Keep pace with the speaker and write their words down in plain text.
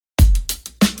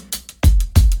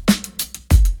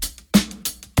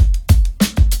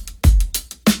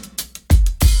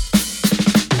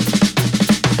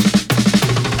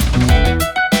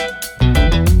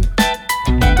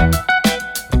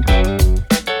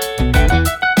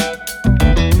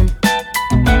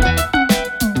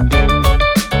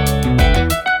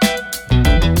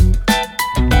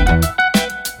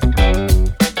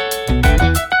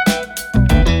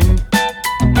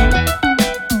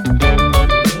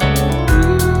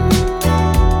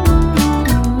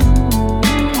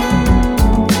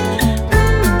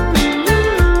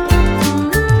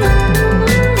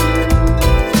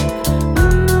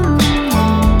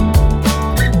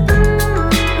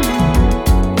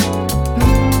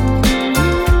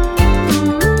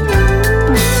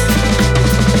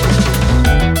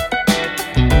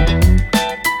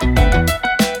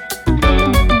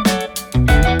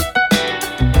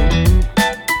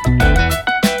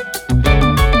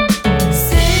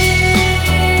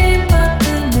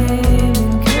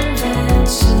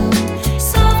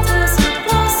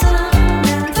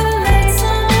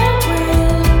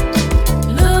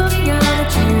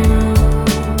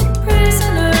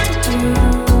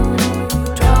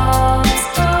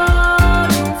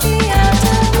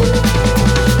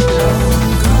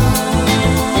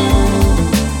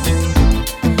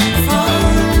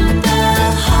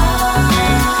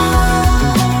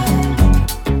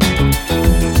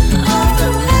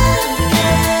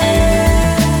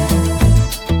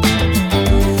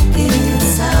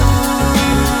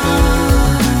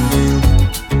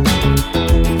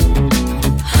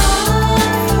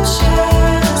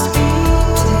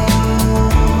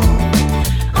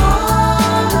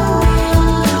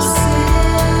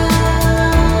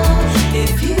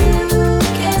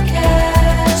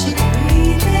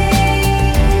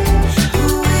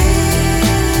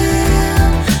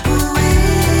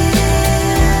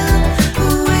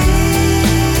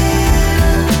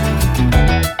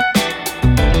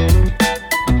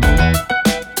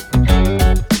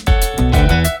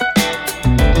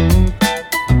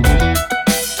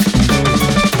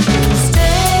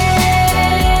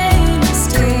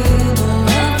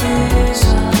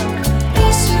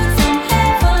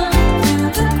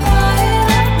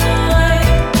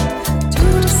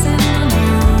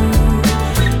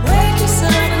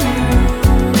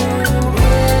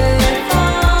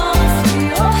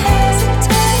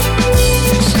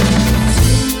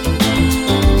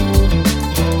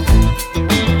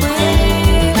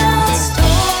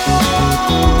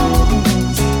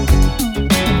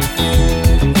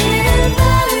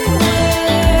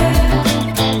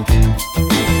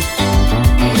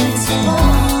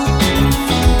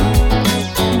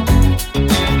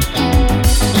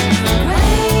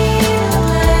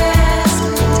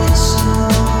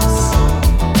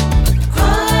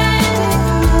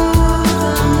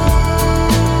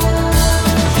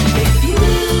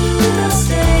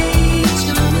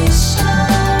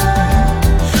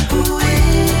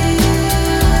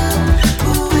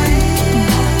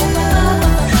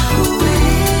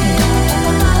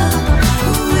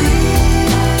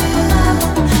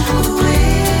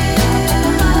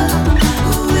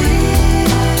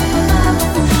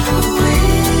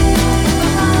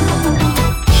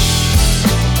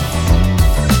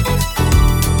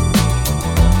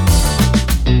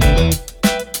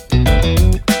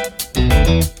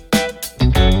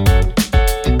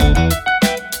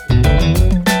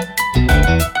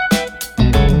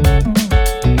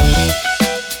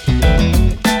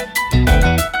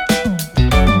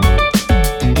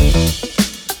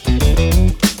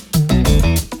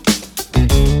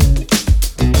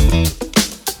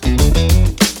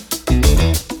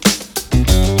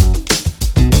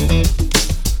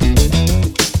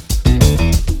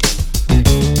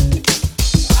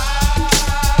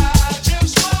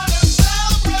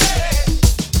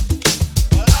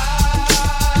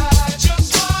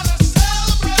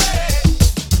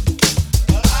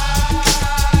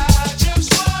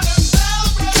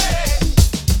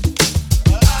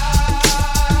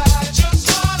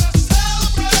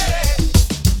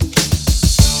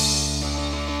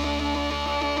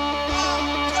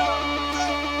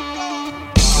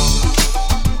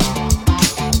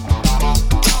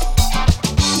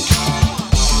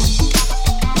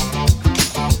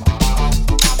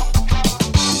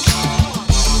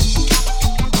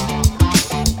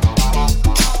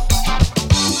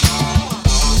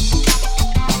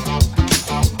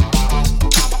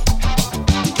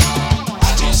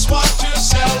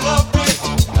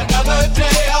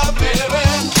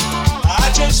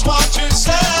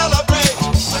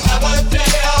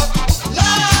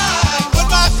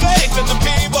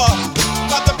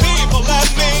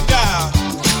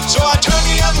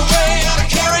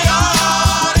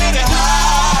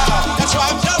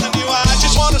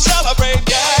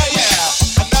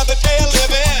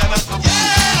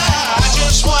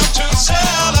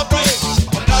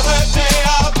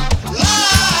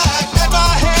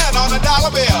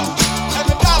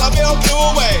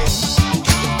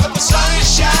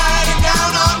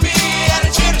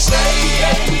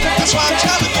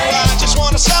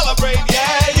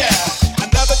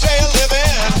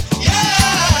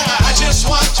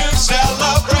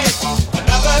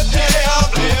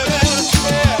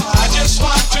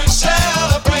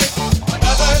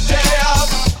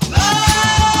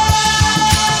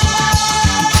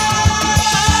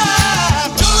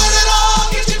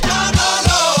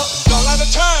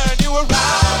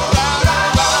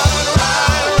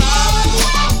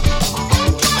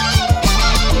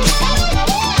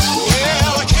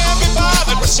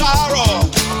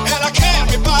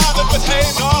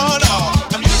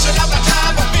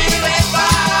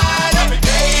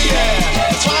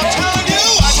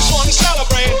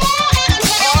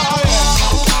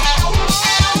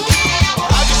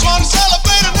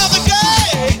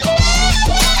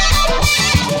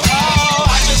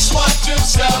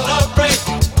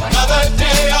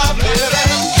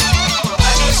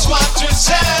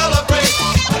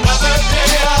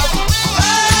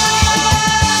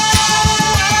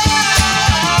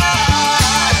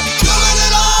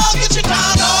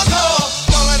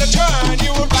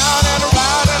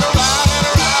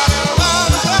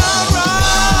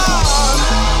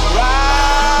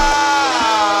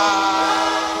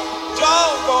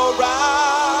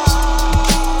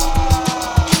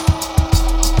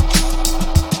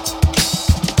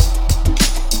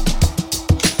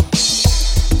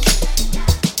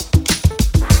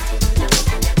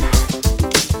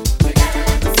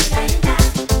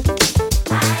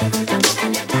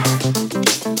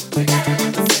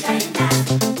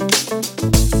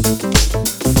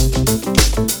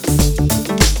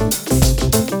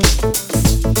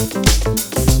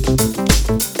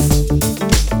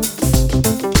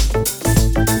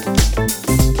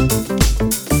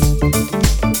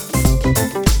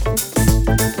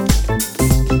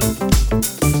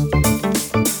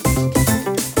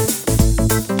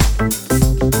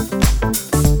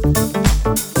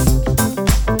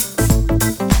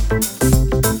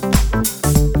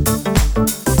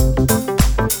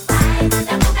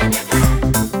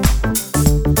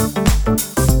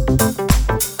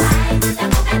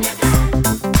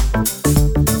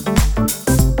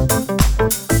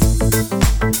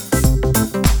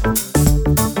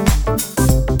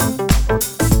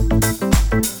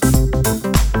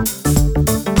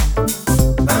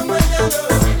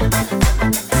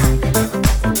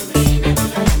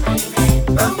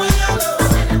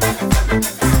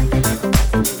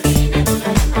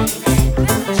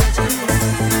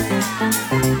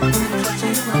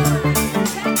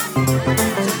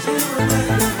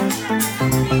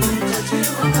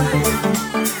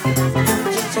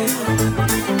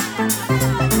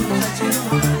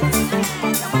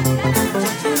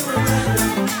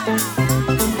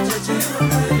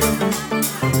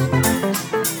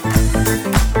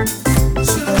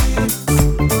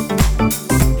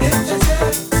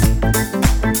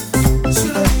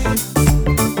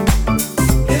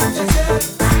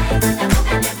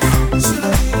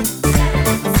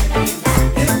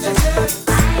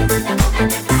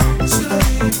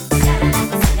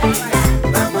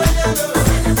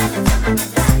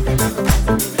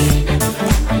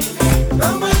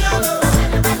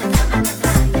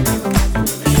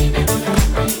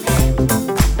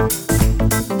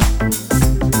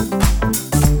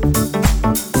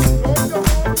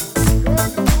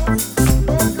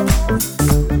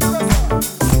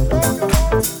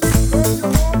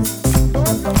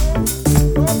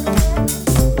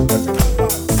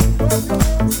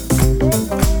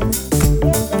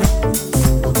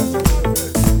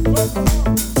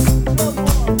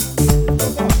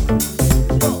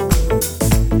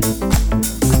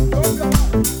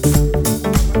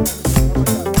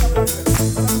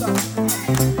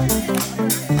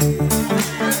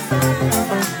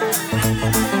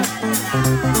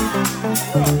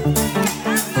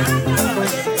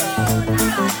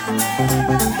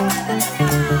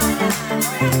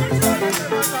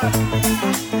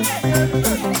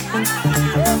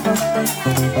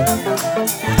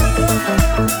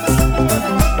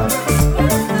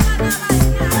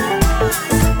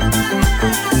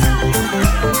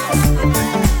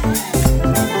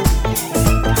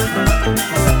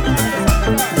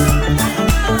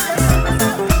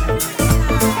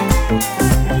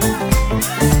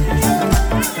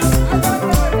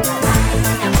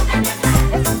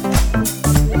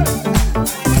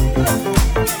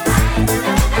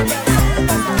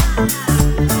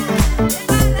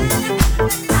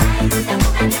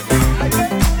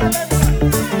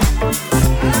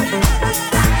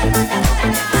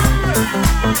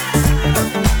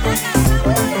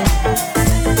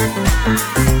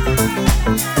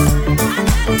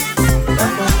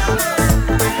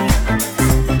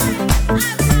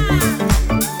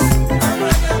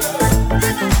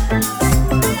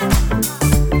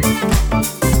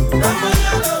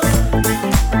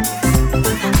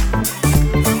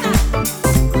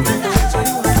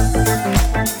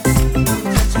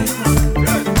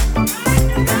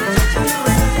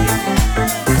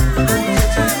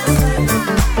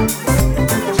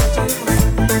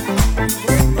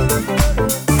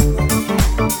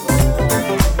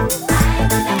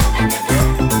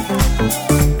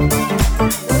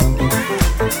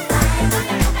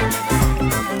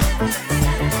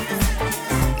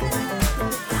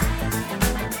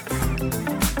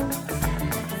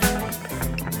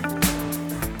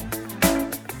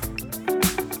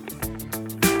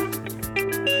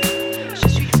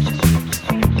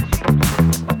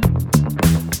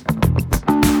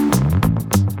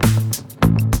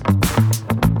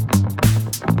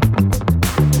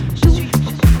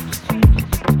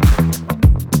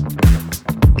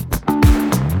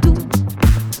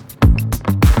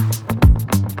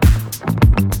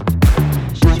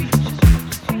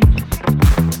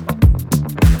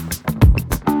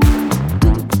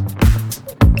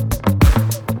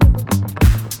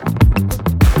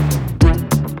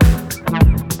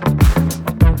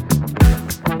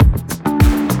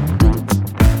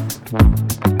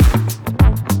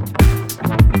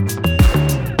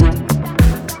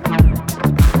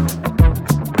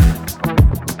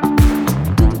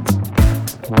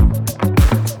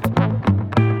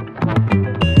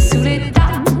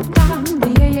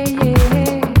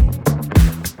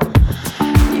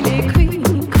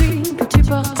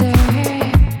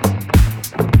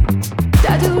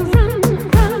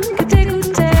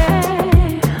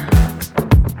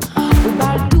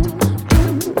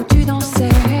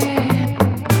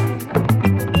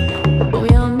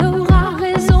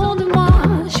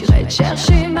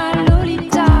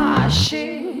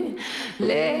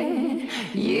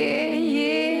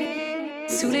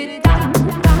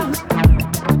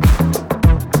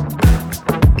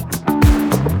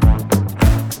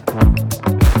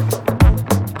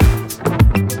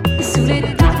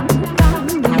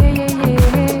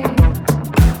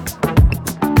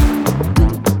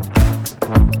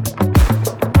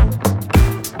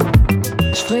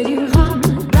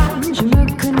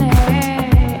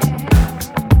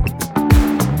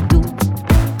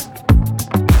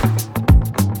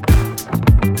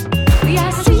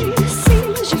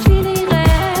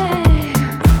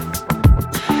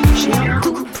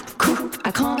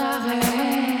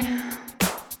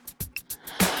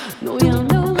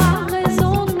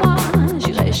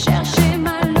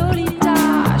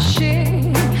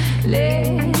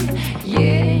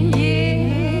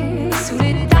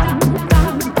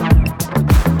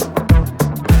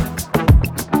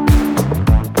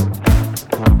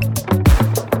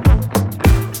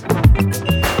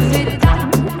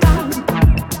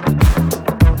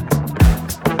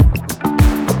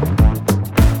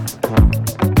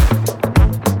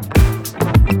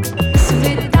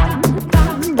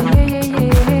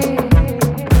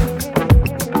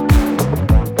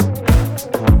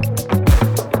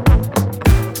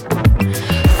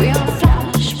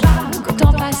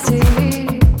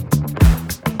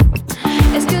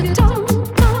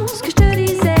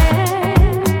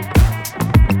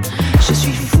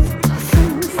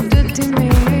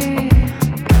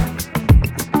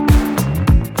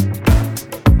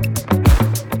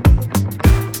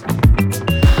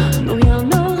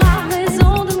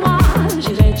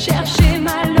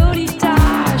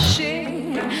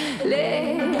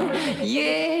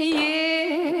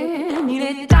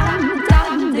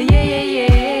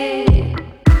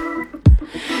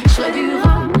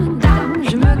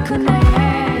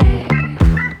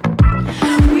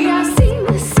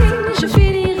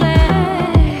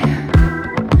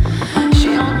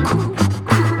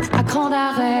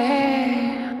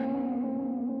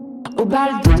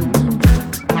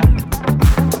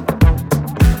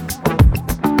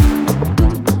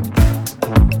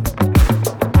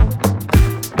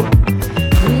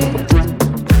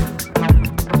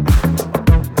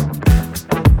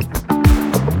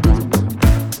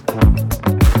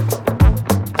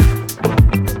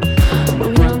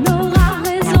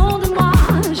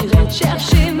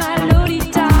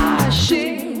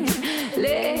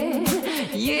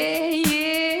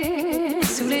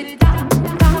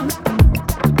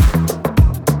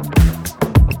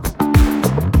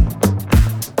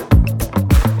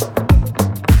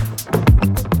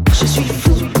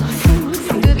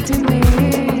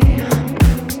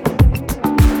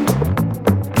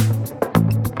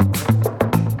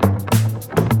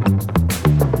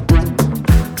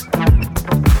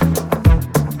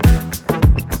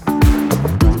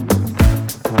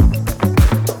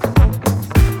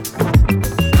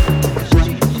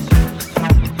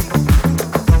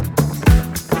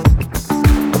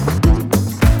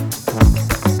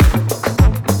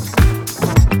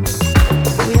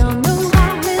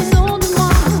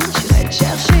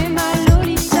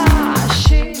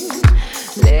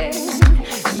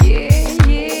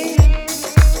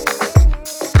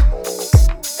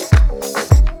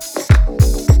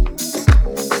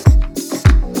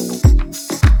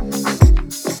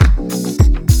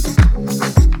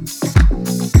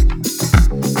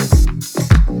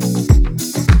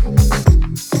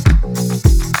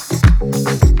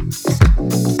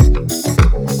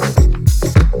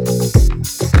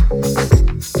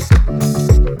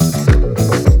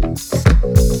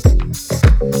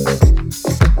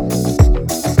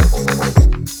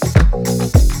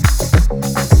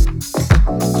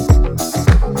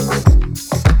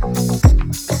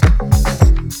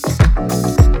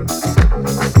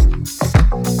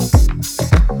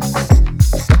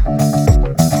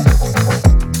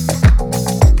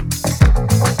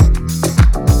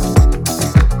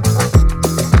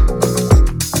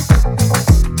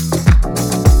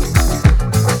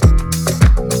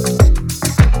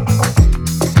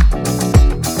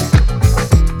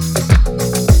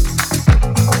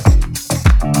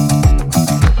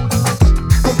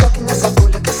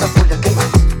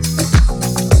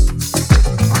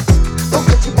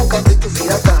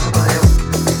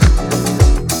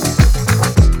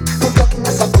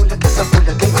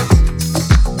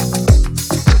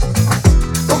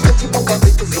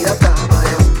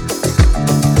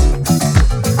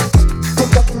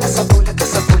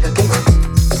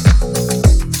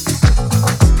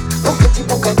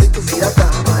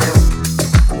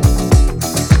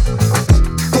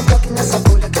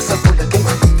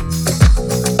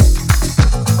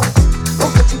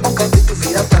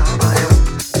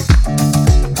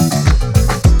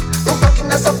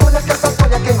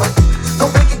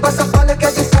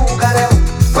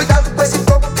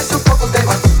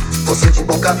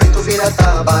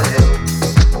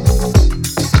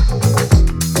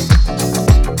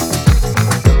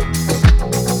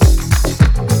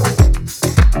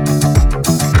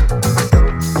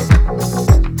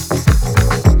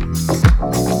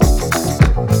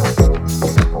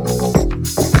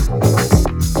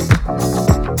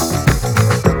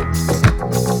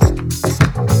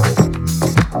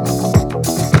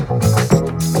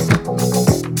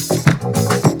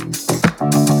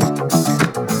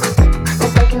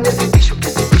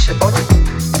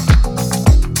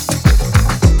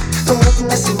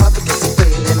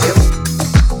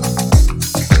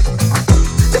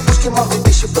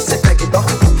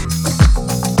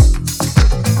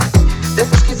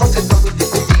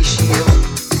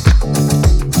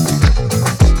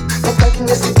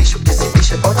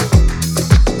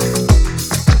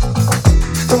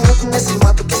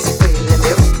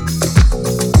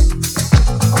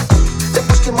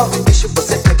morre o bicho,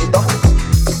 você pega e dorme.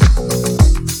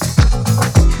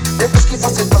 Depois que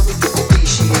você dorme, fica o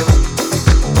bicho e eu.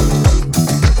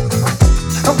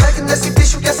 Não pegue nesse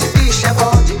bicho, que esse bicho é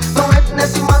bode. Não entre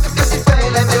nesse mato, que esse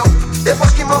coelho é meu.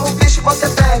 Depois que morre o bicho, você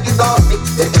pega e dorme.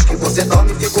 Depois que você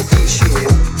dorme, fica o bicho e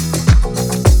eu.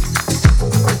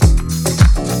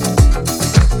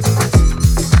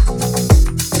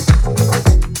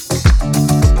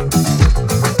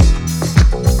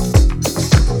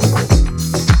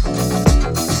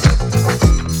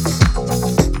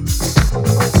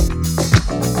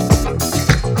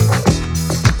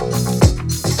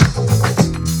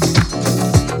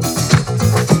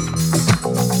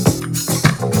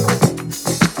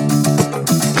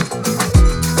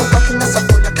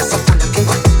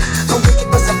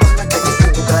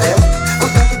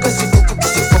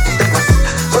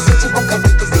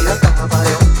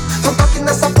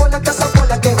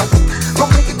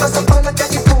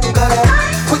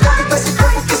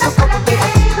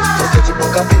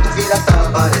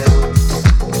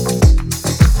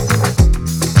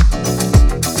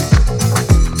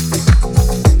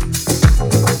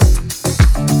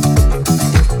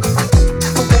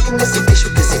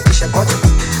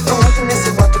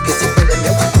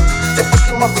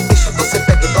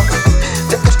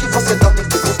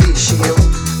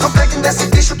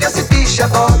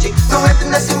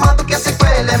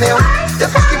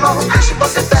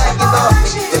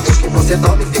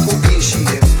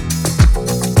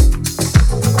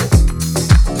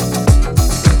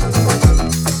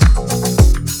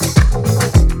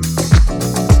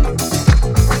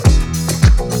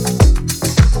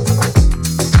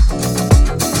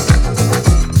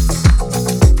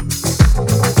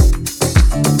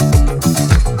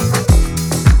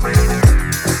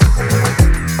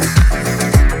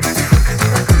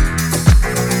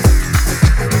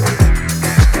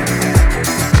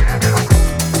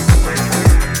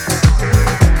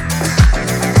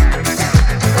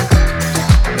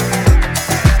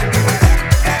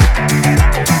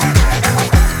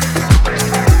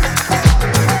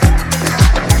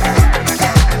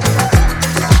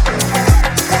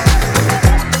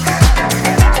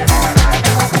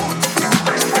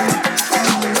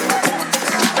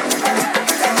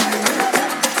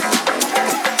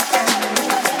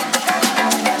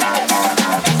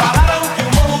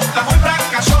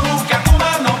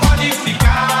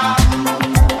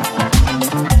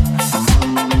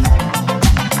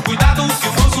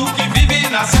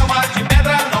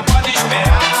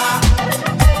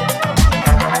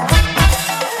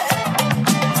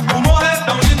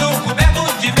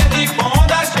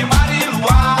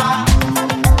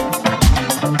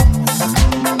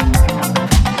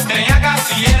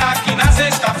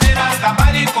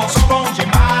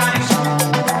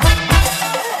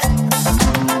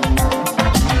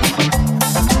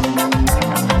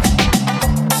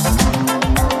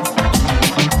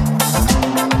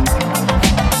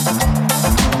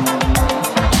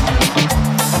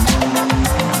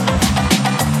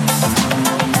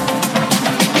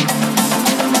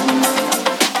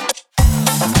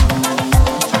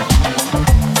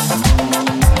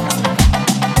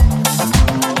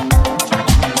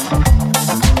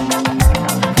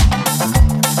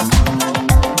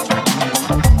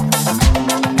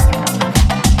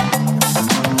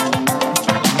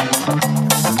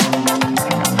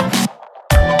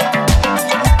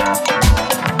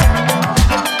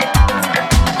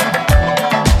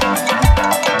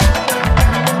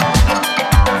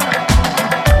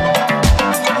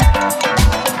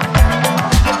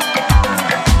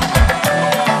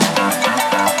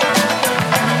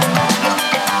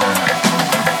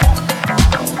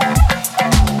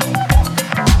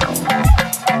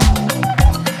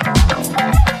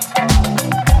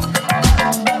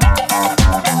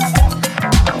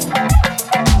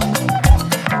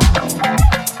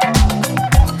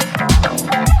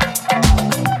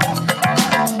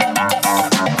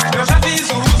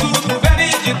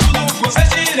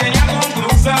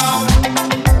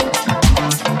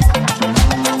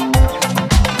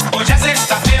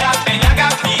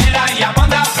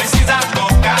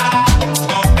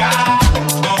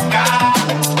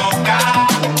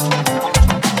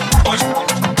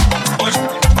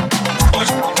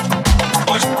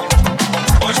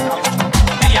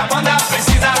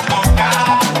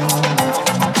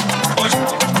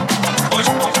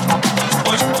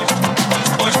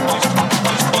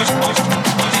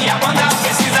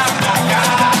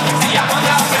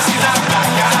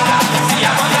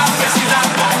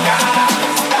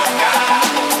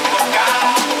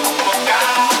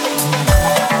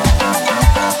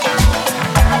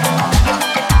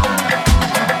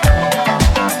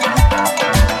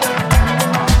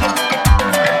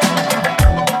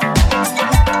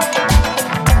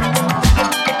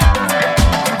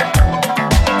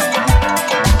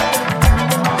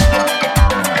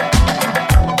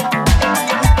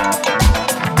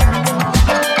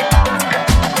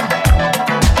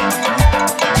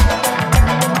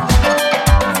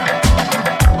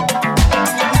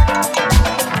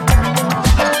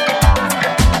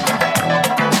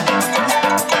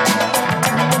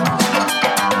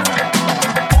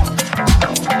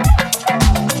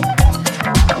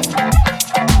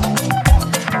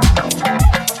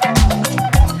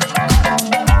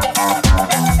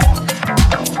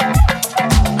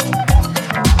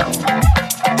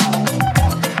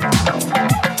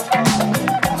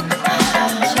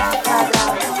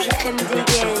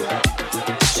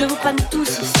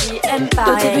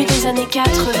 Au début des années 80,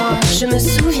 je me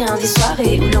souviens des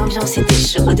soirées où l'ambiance était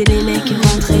chaude et les mecs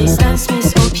rentraient. Stan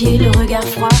Smith au pied, le regard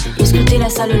froid. Ils scrutaient la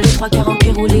salle, les 3/4 en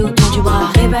cuir roulé autour du bras.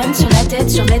 Ray-Ban sur la tête,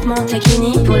 survêtement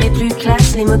taquini. Pour les plus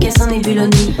classes, les mocassins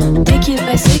Nebuloni. Dès qu'il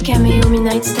passait, Cameo,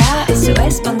 Midnight Star,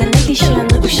 SOS, Band Edition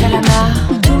ou Shalamar.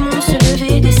 Tout le monde se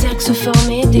levait, des cercles se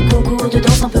formaient, des concours de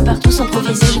danse un peu partout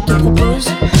s'improvisaient. Je te propose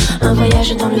un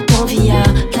voyage dans le temps via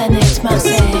Planète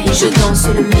Marseille. Je danse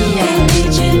le Mia.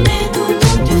 DJ mets-nous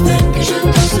dans du funk, je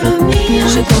danse le Mia.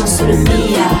 Je danse le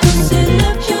Mia. C'est le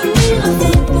pionnier à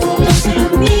fond pour danser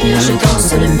le Mia. Je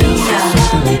danse le Mia.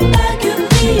 Les bagues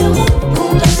brilleront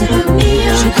pour danser le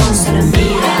Mia. Je danse le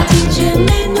Mia. DJ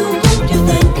mets-nous dans du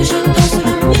funk, je danse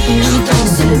le Mia. Je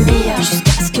danse le Mia.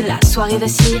 Jusqu'à ce que la soirée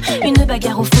vacille, une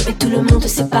bagarre au feu et tout le monde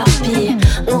s'éparpille.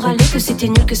 On râlait que c'était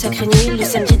nul, que ça craignait. Le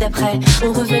samedi d'après,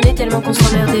 on revenait tellement qu'on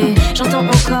s'emmerdait. J'entends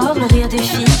encore le rire des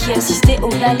filles qui assistaient au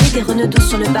balai des renaudos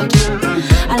sur le parking.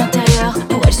 À l'intérieur,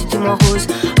 pour elles c'était moins rose.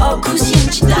 Oh cousine,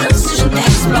 tu danses, je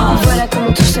t'explose. Voilà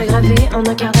comment tout s'aggravait en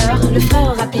un quart d'heure. Le frère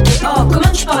aura piqué, oh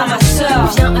comment tu parles à ma soeur.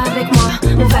 Viens avec moi,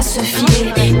 on va se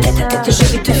filer. Tête à tête, je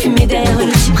vais te fumer derrière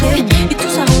le cyprès. Et tout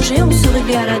s'arrangeait, on se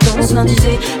réveillait à la danse. L'un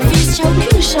disait, fils, y'a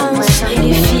aucune chance. Et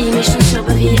les filles, mes chaussures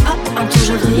brillent, hop, un tour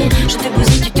je brille. Je te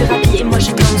bousille, tu te rhabilles et moi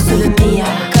je danse le Mia.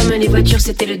 Comme les voitures,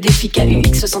 c'était le défi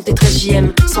KUX 73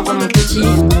 JM, sans vraiment petit.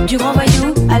 Du grand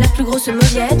voyou à la plus grosse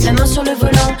mauviette, la main sur le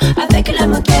volant avec la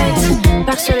moquette.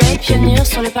 Par soleil, pionnière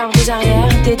sur le pare-brise arrière.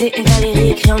 Dédé et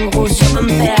Valérie écrit en gros sur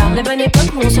Humpère. La bonne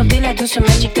époque où on sortait la douce sur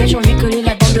Magic Touch. On lui collait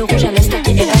la bande rouge à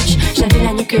l'Estaquet et Hutch. J'avais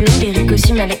la nuque longue, Eric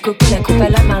aussi, Malek, Coco, la coupe à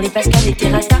la Marley, Pascal et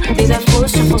Terrasta. Des afros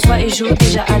sur François et Jo.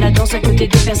 Déjà à la danse à côté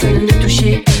de personne ne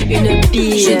touchait une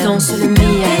bille. Je danse le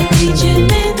Mia. DJ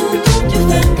mets-nous dans du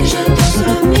funk, je danse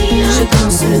le Mia. Je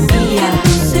danse le Mia.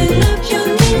 C'est le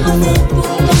pionnier à fond pour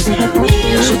danser le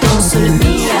Mia. Je danse le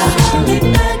Mia. Les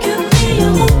bagues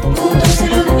brilleront pour danser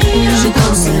le Mia. Je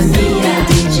danse le Mia.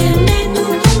 DJ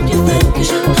mets-nous dans du funk,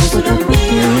 je danse le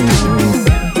Mia.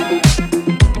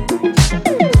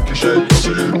 Je danse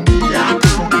le Mia.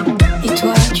 Et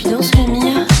toi, tu danses le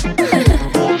Mia?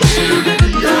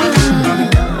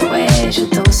 Ouais, je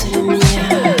danse le Mia.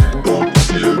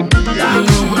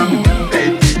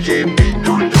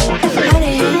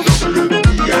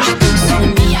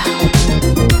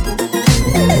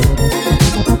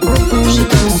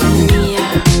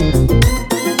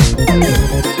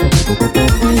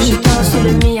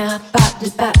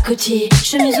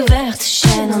 Chemise ouverte,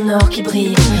 chaîne en or qui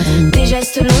brille. Des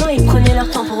gestes longs, ils prenaient leur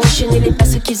temps pour enchaîner les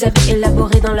passes qu'ils avaient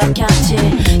élaborés dans leur quartier.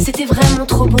 C'était vraiment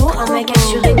trop beau, un mec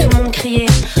assuré, tout le monde criait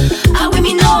ah oui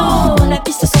mais non. La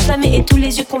piste s'enflammait et tous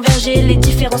les yeux convergeaient. Les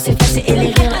différences s'effaçaient et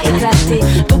les rires éclataient.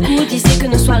 Beaucoup disaient que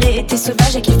nos soirées étaient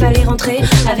sauvages et qu'il fallait rentrer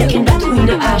avec une batte ou une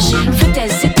hache.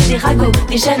 Foutaise, c'était des ragots,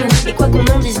 des jaloux. Et quoi qu'on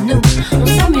en dise nous, on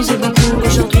s'amusait beaucoup.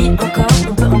 Aujourd'hui encore,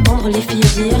 on peut entendre les filles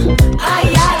dire aïe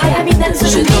aïe aïe, je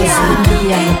danse le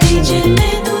Mia. DJ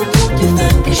mets-nous dans du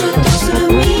funk, je danse le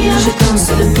Mia. Je danse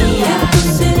le Mia.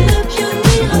 C'est le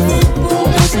pionnier à fond pour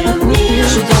danser le Mia.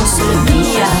 Je danse le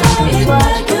Mia. Et toi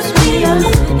tu danses Mia.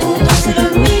 Pour danser le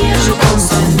Mia. Je danse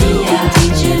le Mia.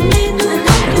 DJ mets-nous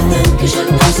dans du funk, je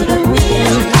danse le Mia.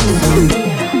 Je danse le Mia.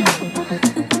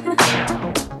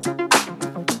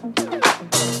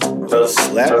 Well,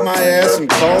 slap my ass and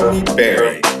call me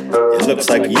Barry. It looks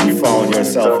like you've fallen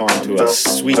yourself onto a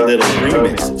sweet little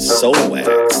remix of Soul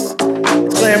Wax.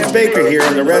 It's Clarence Baker here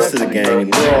and the rest of the gang,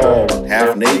 and we're all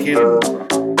half naked and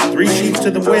three sheets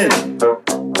to the wind.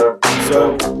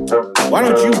 So, why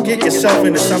don't you get yourself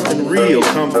into something real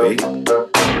comfy,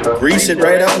 grease it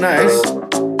right up nice,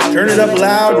 turn it up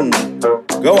loud, and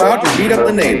go out and beat up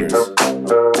the neighbors.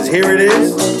 'Cause here it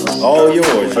is, all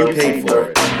yours, you paid for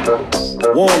it.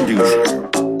 Warm doucher,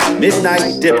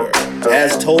 midnight dipper,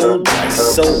 as told by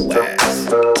Soul Wax.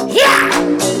 Yeah!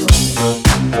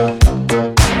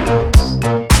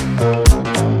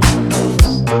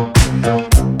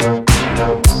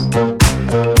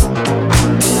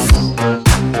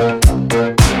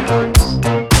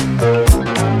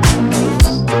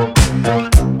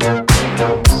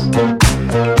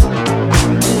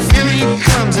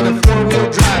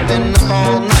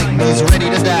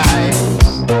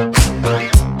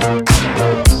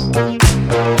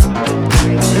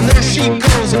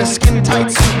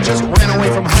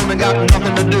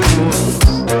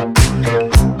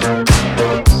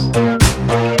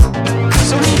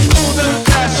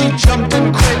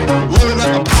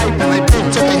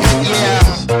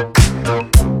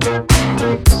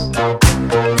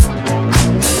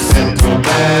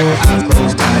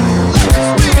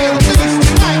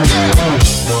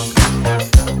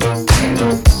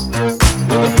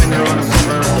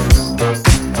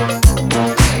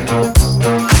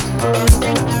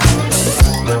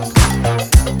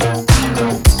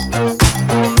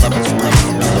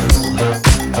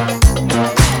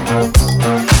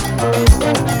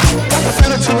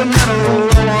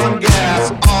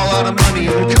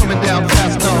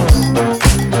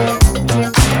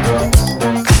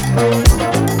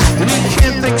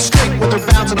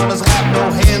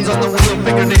 hands on the wheel,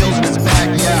 fingernails in his back,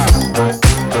 yeah.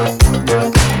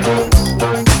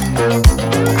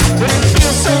 But it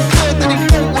feels so good that he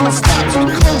won't want to stop, so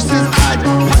he closes his eyes,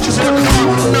 punches in the car,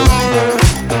 no.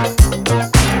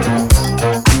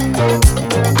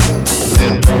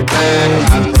 Then pull back,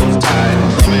 eyes closed tight,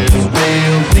 love is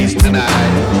real, please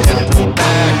tonight. Then pull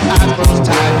back, eyes closed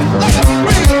tight, love is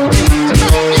real, please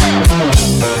tonight, yeah.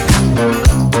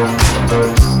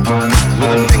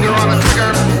 With a finger on the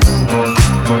trigger.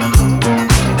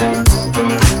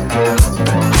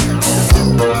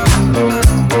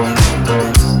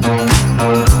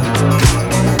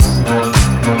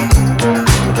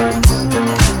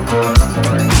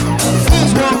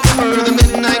 Please walk over the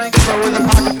midnight dipper with a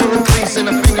pocket full of grease and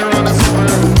a finger on a zipper.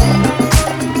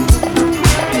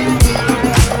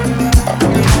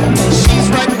 She's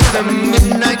right with a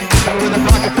midnight dipper with a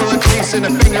pocket full of grease and a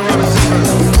finger on a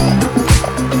zipper.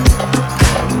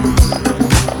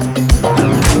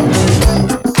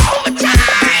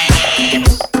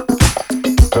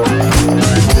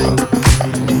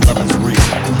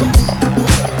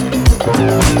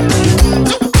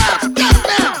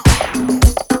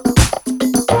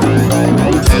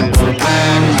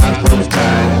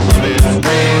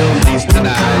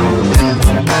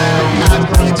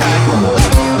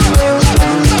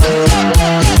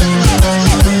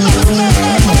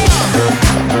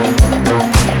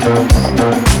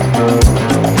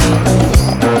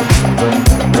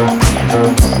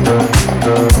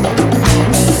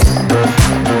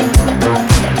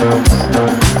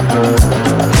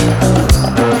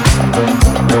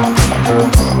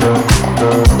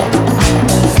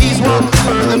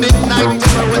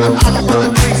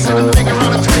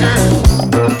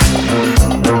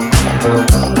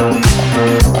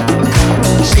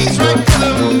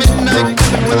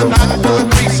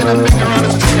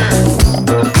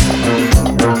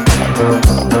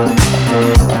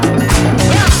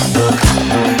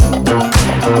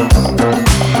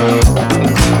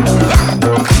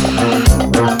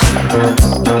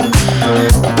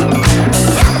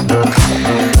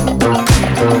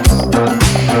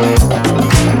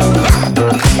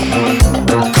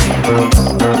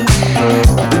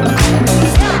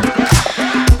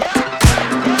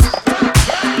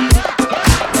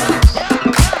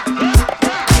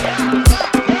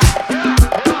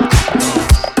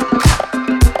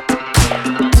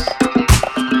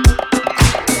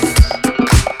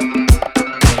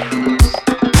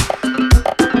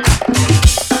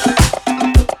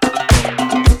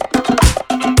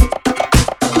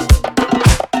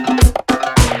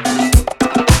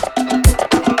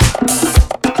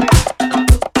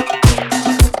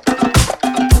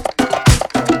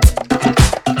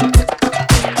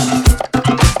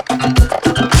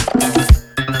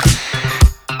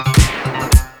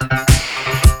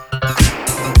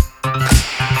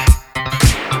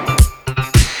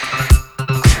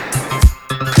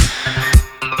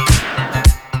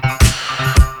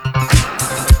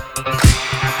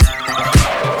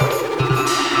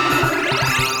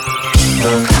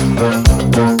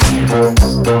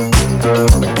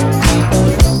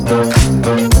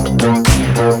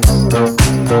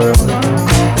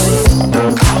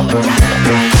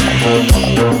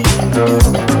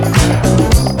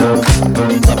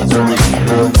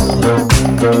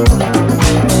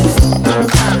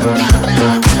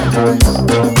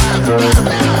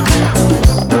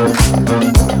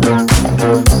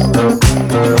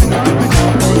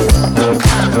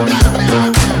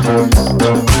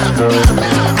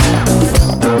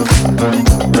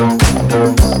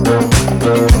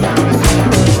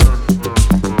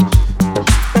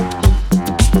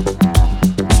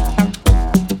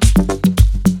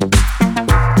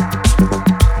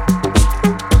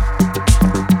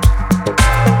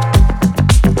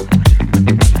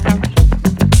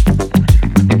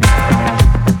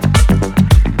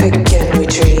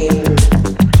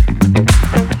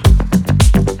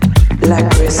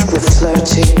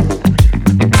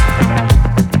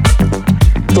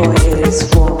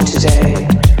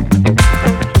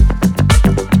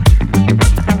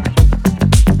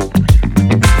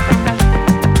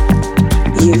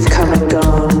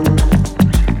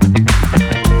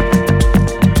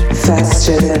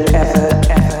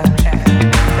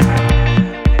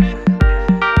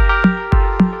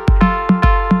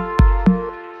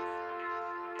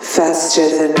 Faster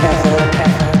than ever.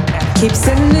 Keep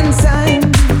sending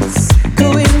signs,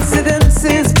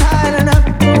 coincidences piling up.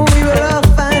 We will all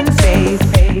find faith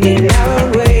in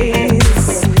our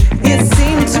ways. You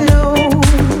seem to know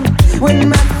when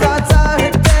my thoughts are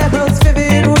at their most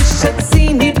vivid. Wish I'd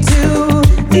seen you too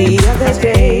the other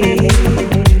day.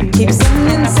 Keep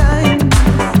sending signs.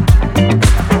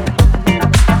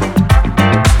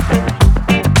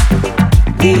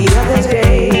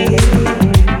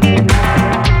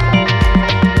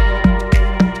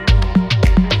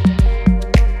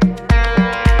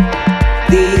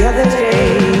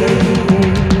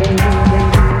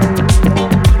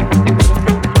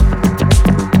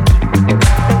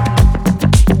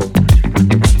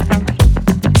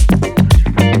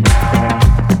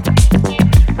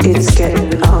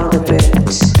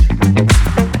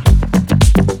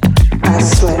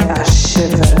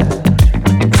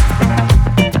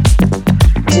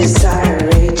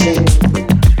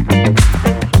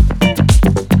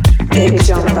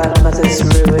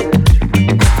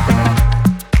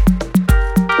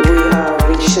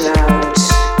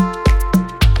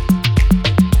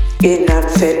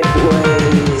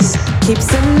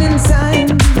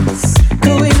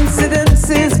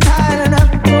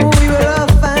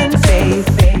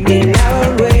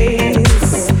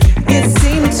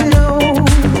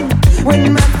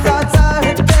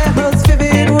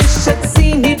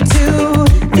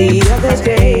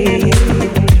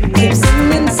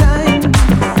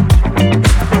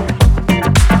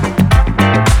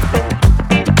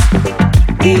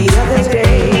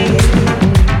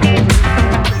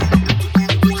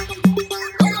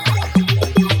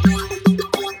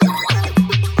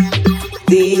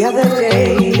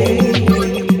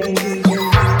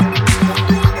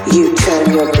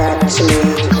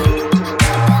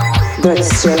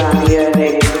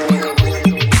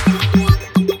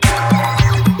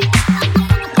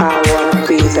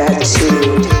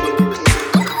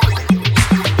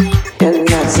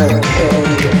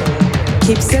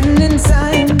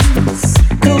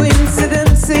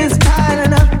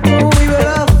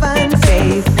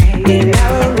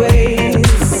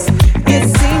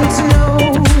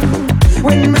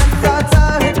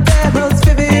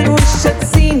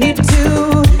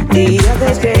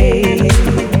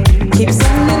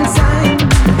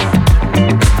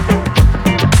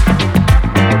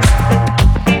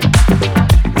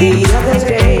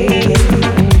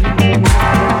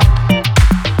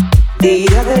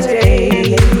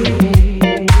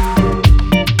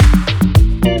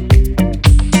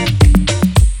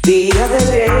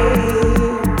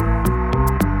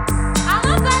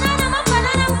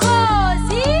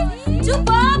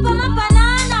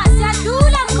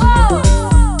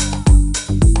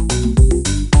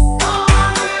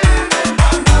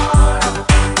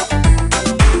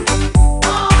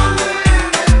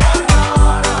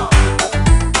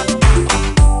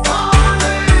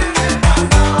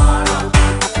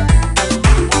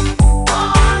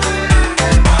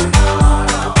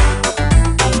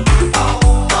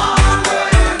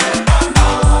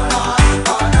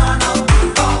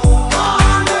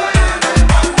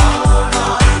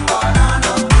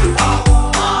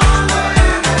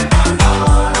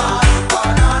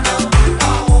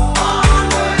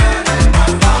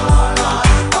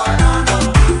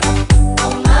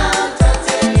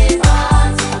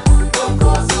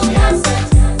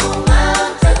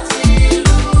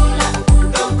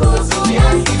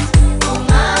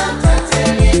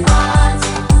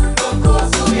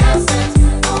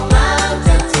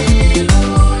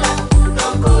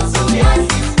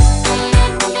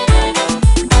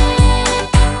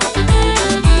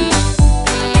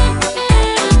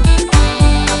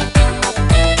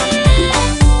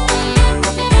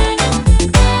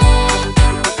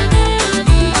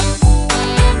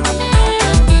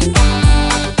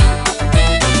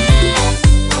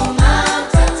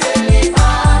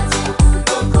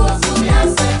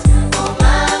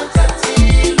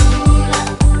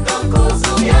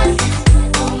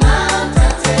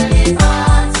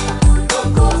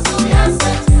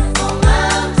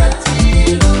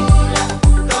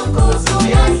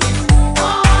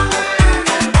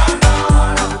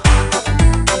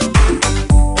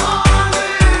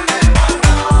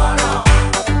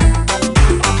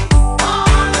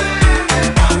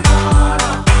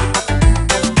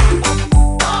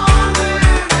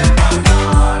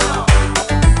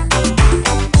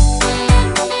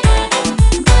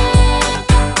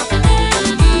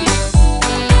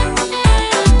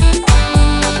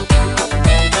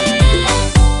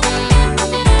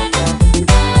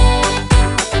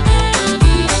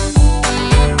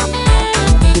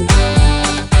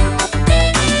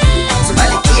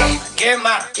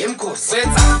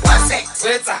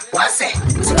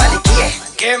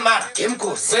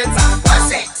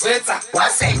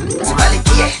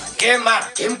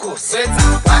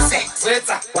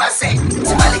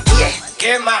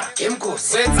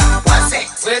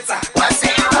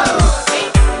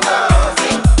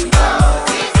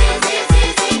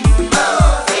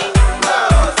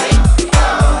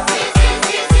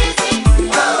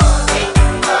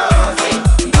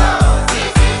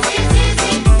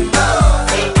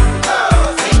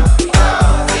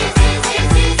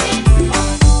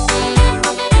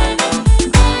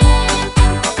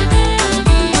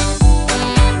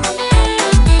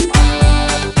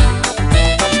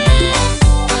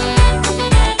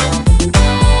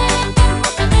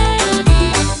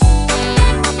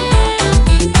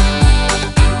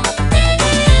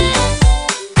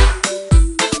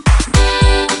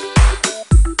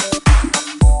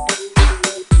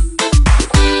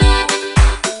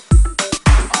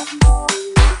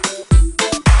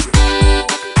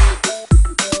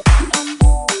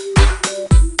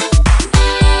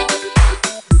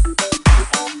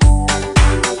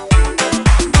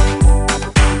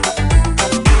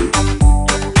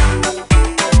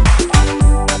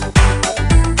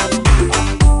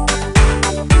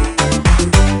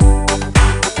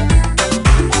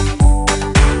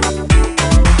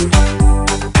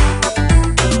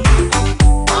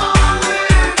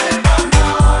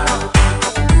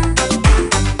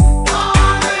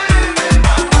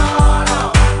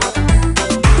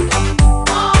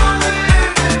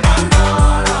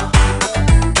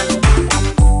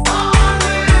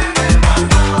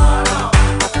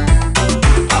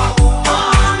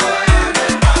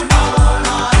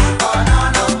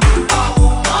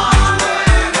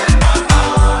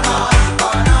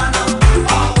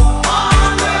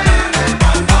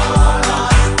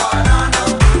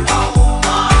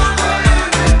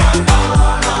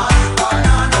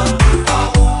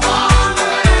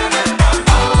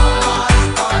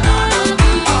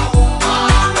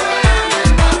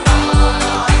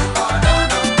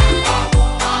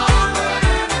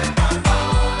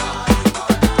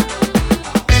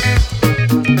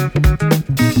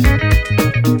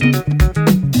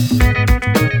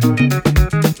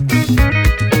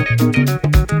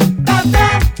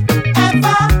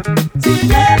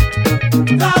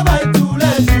 Travaille tous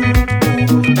les jours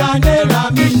pour gagner la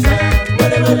misère.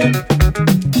 Wele, wele.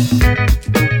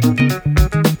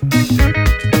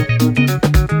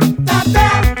 Ta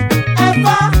terre est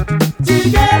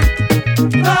fatiguée.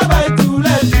 Travaille tous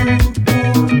les jours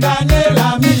pour gagner la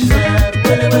misère.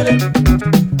 Wele, wele.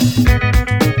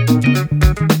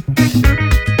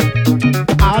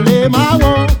 Ale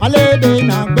mawo, ale de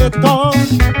na beton.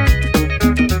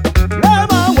 Le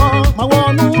mawo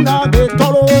nuna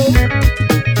betoro.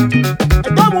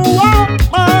 Etomu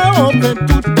ma open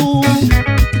tutu.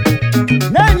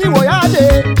 Nenyi woyade,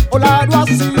 ola doit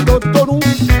si dotonu.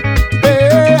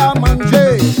 Payer à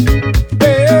manger,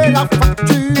 payer la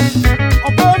facture.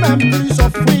 On peut même plus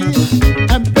s'offrir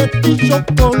un petit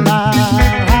chocolat.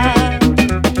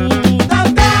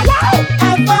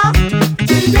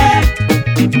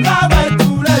 Travaille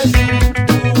tous les jours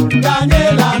pour gagner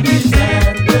la misère.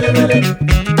 Wele, wele.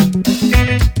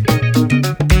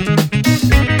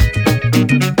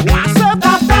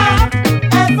 Papa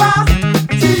est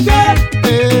fatigué.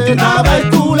 Travaille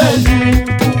tous les jours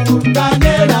pour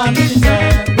gagner la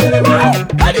misère. Wele,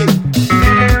 wele.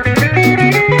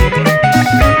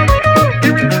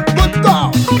 Good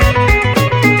dog.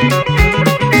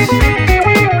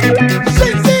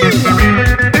 Sing, sing.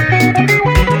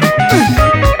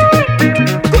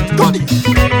 Good Cody.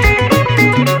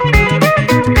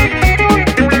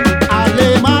 Ale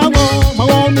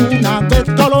mawo nuna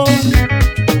betolo.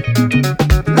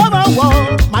 Le mawo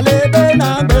malebe na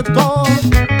beto.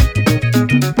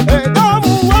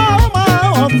 Edamu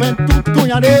ma ofen tutu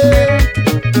yade.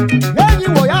 Nenyi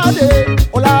woyade,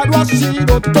 ola doit si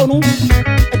dotonu.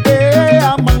 Et payer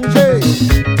à manger,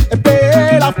 et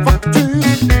payer la facture.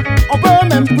 On peut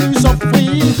même plus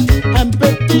s'offrir un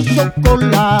petit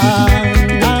chocolat.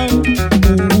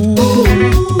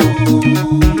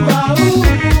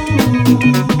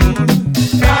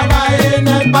 Travailler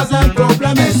n'est pas un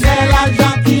problème, mais c'est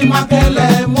l'argent qui manque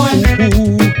les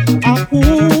moins.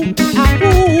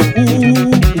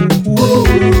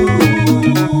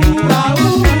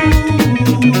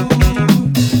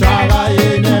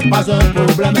 Travailler n'est pas un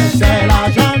problème, mais c'est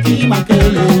l'argent qui manque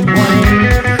les moins.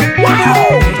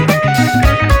 Wow!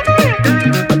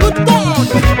 Good dog!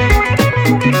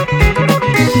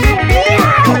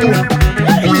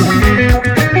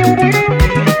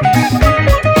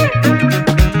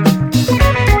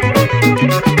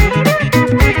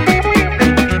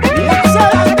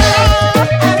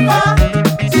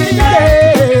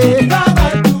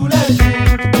 Travaille tous les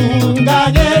jours pour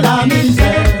gagner la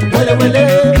misère. Wele, wele.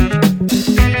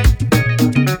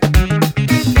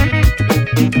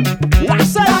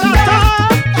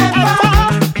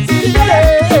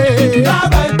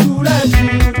 Travaille tous les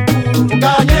jours pour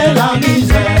gagner la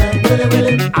misère. Wele,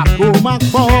 wele. Ako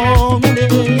makpong,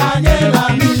 Gagner la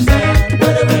misère.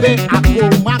 Wele, wele. ako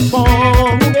makpong.